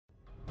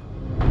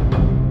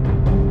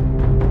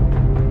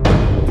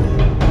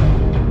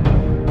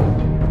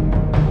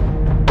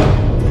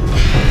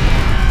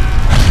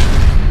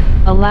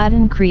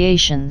Aladdin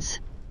Creations.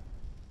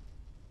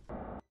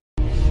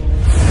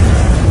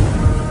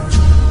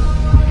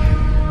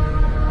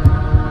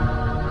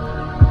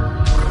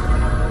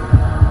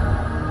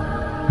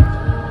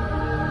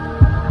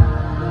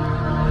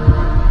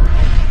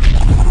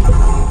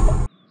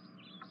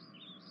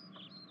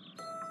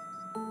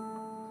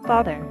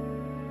 Father,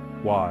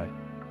 Why?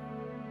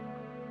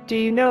 do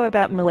you know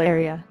about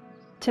malaria?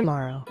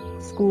 Tomorrow,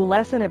 school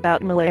lesson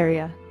about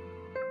malaria.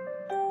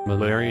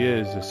 Malaria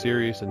is a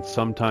serious and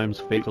sometimes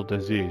fatal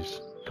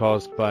disease,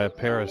 caused by a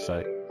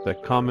parasite,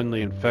 that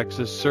commonly infects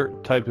a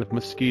certain type of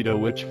mosquito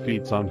which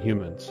feeds on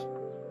humans.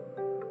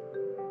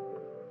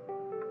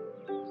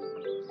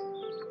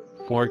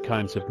 4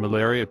 kinds of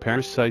malaria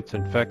parasites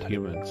infect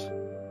humans: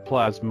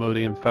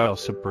 Plasmodium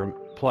falciparum,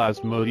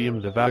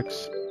 Plasmodium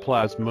vivax,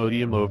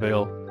 Plasmodium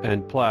ovale,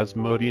 and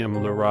Plasmodium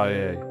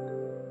malariae.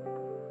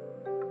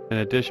 In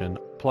addition,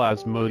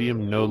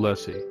 Plasmodium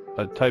knowlesi,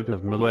 a type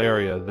of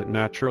malaria that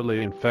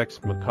naturally infects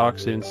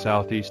macaques in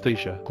Southeast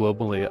Asia.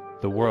 Globally,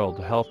 the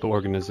World Health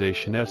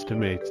Organization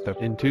estimates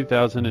that in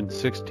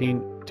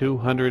 2016,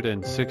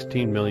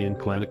 216 million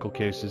clinical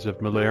cases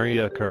of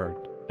malaria occurred,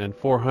 and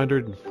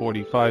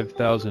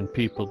 445,000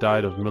 people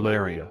died of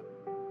malaria.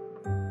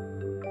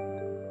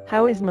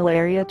 How is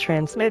malaria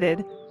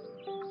transmitted?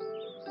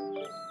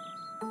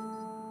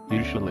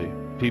 Usually,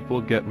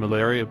 people get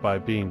malaria by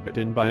being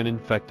bitten by an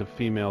infected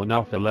female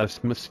Anopheles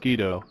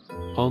mosquito.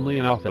 Only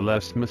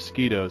Anopheles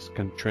mosquitoes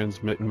can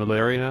transmit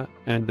malaria,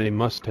 and they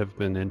must have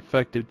been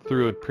infected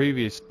through a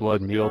previous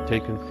blood meal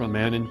taken from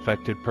an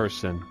infected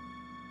person.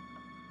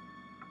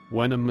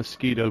 When a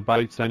mosquito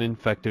bites an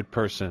infected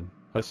person,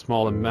 a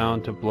small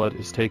amount of blood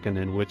is taken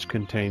in which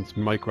contains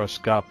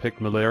microscopic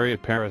malaria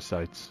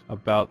parasites.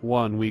 About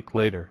 1 week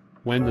later,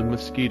 when the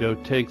mosquito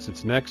takes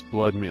its next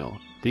blood meal,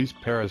 these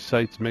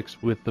parasites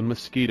mix with the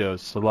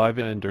mosquito's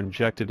saliva and are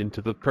injected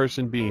into the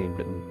person being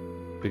bitten.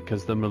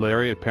 Because the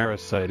malaria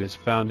parasite is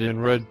found in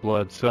red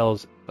blood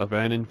cells of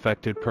an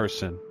infected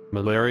person,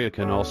 malaria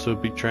can also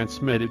be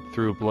transmitted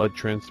through blood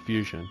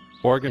transfusion,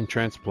 organ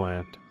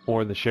transplant,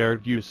 or the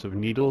shared use of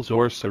needles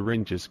or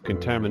syringes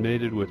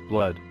contaminated with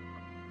blood.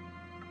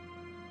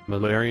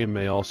 Malaria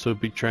may also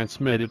be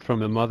transmitted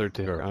from a mother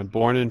to her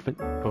unborn infant,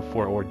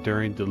 before or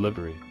during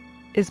delivery.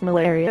 Is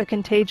malaria a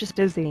contagious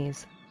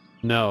disease?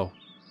 No.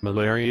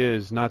 Malaria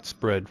is not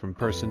spread from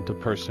person to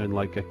person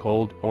like a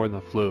cold or the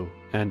flu,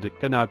 and it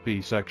cannot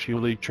be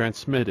sexually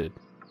transmitted.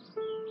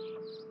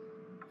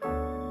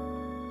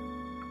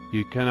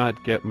 You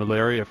cannot get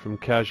malaria from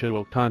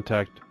casual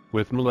contact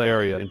with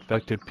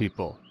malaria-infected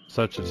people,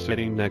 such as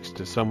sitting next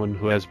to someone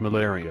who has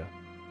malaria.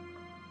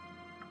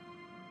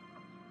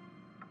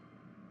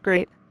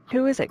 Great.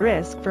 Who is at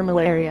risk for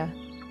malaria?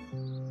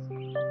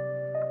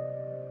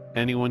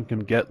 Anyone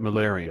can get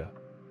malaria.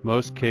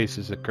 Most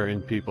cases occur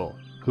in people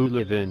who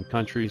live in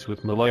countries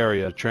with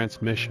malaria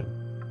transmission.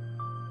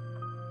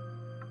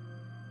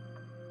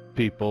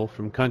 People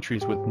from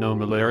countries with no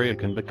malaria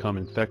can become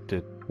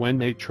infected when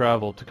they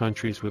travel to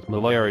countries with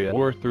malaria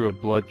or through a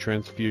blood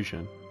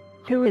transfusion.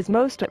 Who is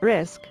most at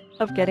risk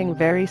of getting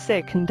very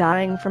sick and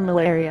dying from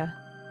malaria?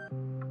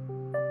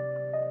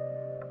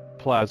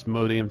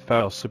 Plasmodium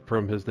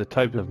falciparum is the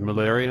type of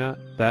malaria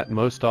that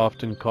most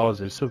often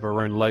causes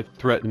severe and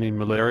life-threatening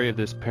malaria.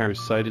 This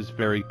parasite is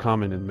very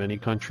common in many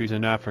countries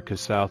in Africa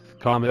south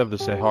of the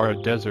Sahara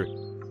Desert.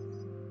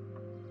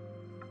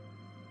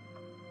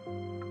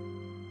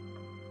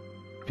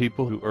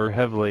 People who are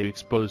heavily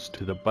exposed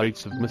to the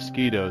bites of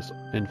mosquitoes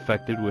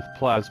infected with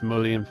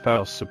Plasmodium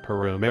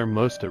falciparum are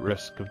most at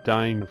risk of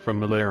dying from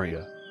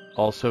malaria.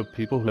 Also,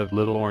 people who have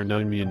little or no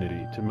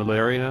immunity to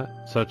malaria,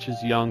 such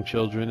as young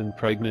children and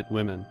pregnant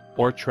women,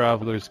 or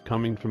travelers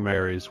coming from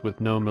areas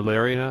with no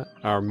malaria,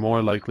 are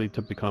more likely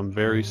to become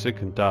very sick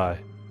and die.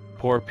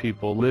 Poor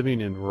people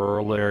living in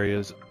rural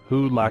areas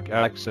who lack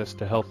access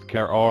to health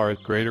care are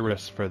at greater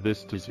risk for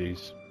this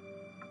disease.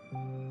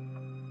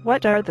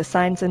 What are the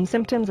signs and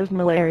symptoms of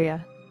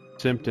malaria?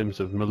 Symptoms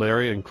of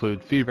malaria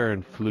include fever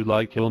and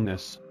flu-like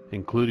illness,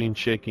 including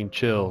shaking,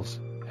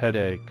 chills,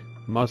 headache,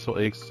 muscle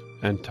aches,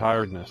 and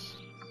tiredness.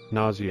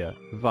 Nausea,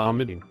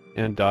 vomiting,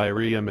 and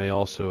diarrhea may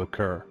also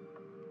occur.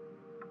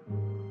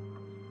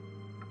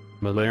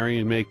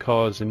 Malaria may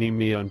cause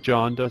anemia and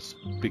jaundice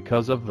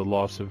because of the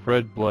loss of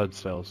red blood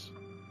cells.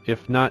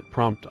 If not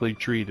promptly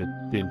treated,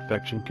 the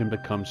infection can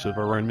become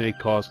severe and may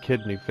cause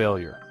kidney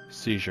failure,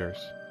 seizures,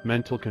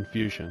 mental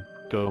confusion,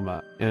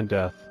 coma, and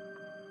death.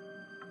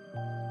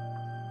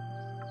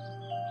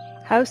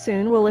 How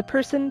soon will a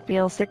person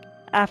feel sick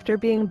after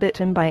being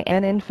bitten by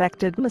an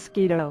infected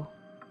mosquito?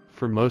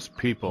 For most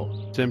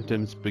people,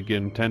 symptoms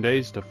begin 10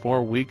 days to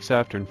 4 weeks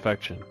after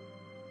infection.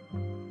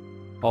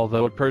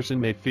 Although a person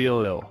may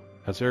feel ill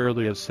as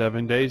early as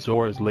 7 days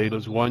or as late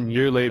as 1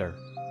 year later.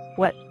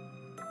 What?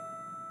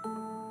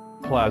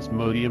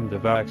 Plasmodium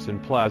vivax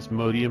and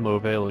Plasmodium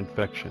ovale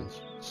infections.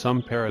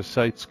 Some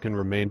parasites can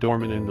remain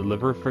dormant in the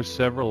liver for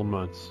several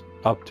months,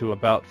 up to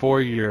about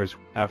 4 years,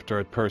 after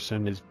a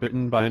person is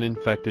bitten by an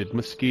infected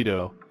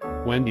mosquito.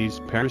 When these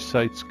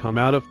parasites come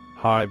out of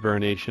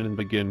hibernation and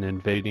begin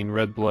invading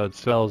red blood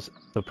cells,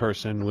 the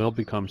person will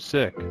become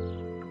sick.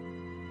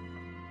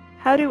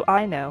 How do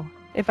I know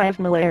if I have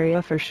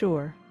malaria for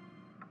sure?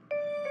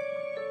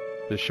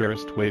 The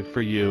surest way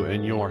for you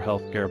and your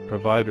healthcare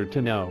provider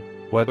to know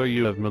whether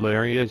you have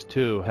malaria is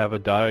to have a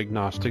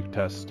diagnostic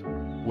test,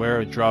 where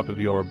a drop of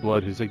your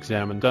blood is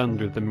examined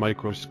under the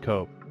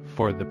microscope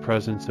for the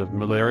presence of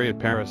malaria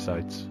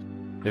parasites.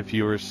 If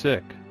you are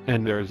sick,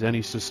 and there is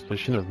any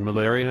suspicion of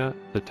malaria,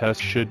 the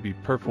test should be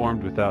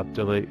performed without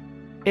delay.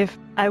 If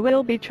I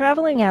will be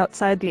traveling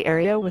outside the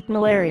area with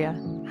malaria,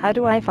 how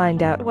do I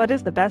find out what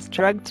is the best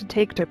drug to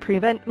take to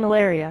prevent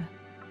malaria?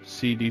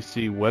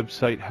 CDC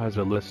website has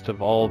a list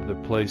of all of the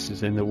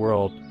places in the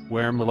world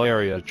where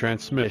malaria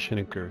transmission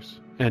occurs,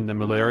 and the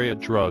malaria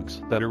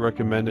drugs that are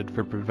recommended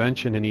for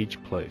prevention in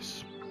each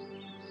place.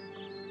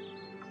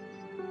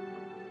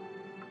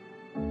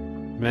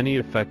 Many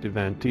effective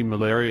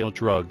anti-malarial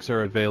drugs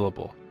are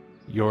available.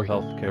 Your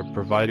healthcare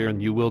provider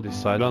and you will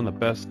decide on the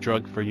best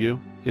drug for you,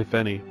 if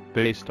any,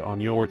 based on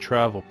your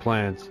travel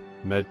plans,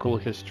 medical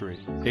history,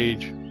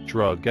 age,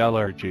 drug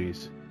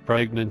allergies,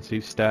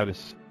 pregnancy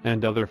status,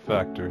 and other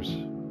factors.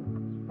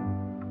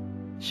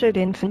 Should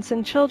infants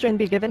and children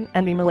be given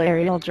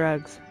antimalarial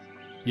drugs?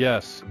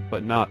 Yes,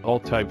 but not all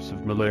types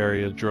of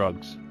malaria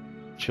drugs.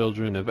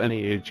 Children of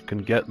any age can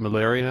get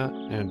malaria,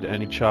 and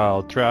any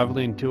child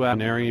traveling to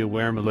an area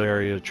where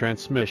malaria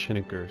transmission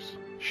occurs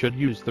should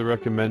use the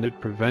recommended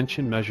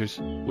prevention measures,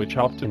 which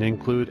often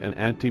include an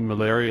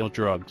anti-malarial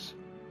drugs.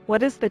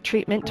 What is the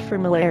treatment for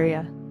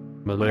malaria?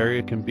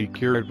 Malaria can be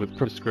cured with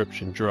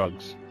prescription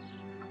drugs.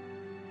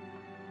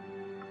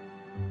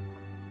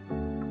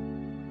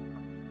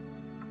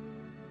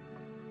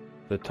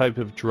 The type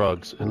of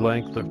drugs and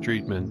length of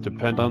treatment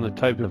depend on the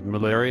type of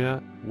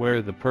malaria,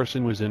 where the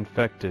person was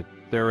infected,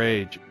 their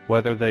age,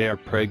 whether they are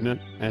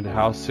pregnant, and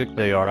how sick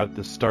they are at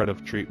the start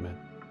of treatment.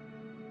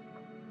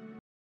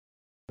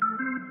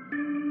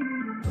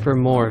 For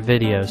more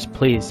videos,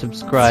 please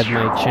subscribe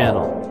my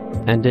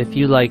channel. And if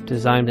you like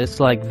design this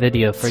like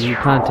video for you,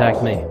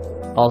 contact me.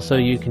 Also,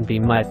 you can be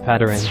my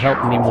pattern and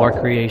help me more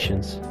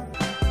creations.